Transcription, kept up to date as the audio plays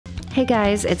Hey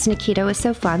guys, it's Nikita with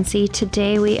So Fancy.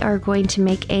 Today we are going to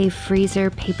make a freezer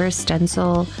paper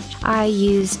stencil. I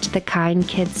used the Kind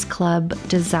Kids Club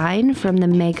design from the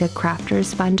Mega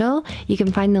Crafters bundle. You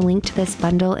can find the link to this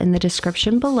bundle in the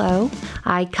description below.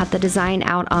 I cut the design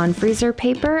out on freezer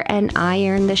paper and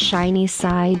ironed the shiny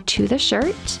side to the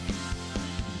shirt.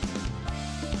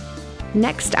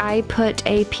 Next, I put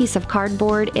a piece of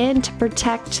cardboard in to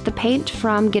protect the paint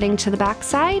from getting to the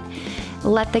backside.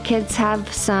 Let the kids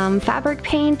have some fabric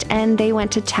paint, and they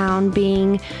went to town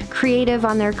being creative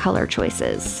on their color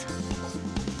choices.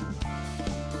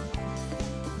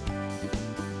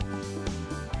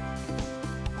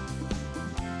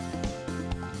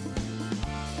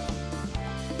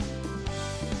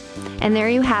 And there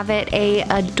you have it,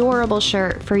 an adorable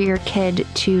shirt for your kid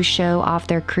to show off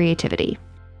their creativity.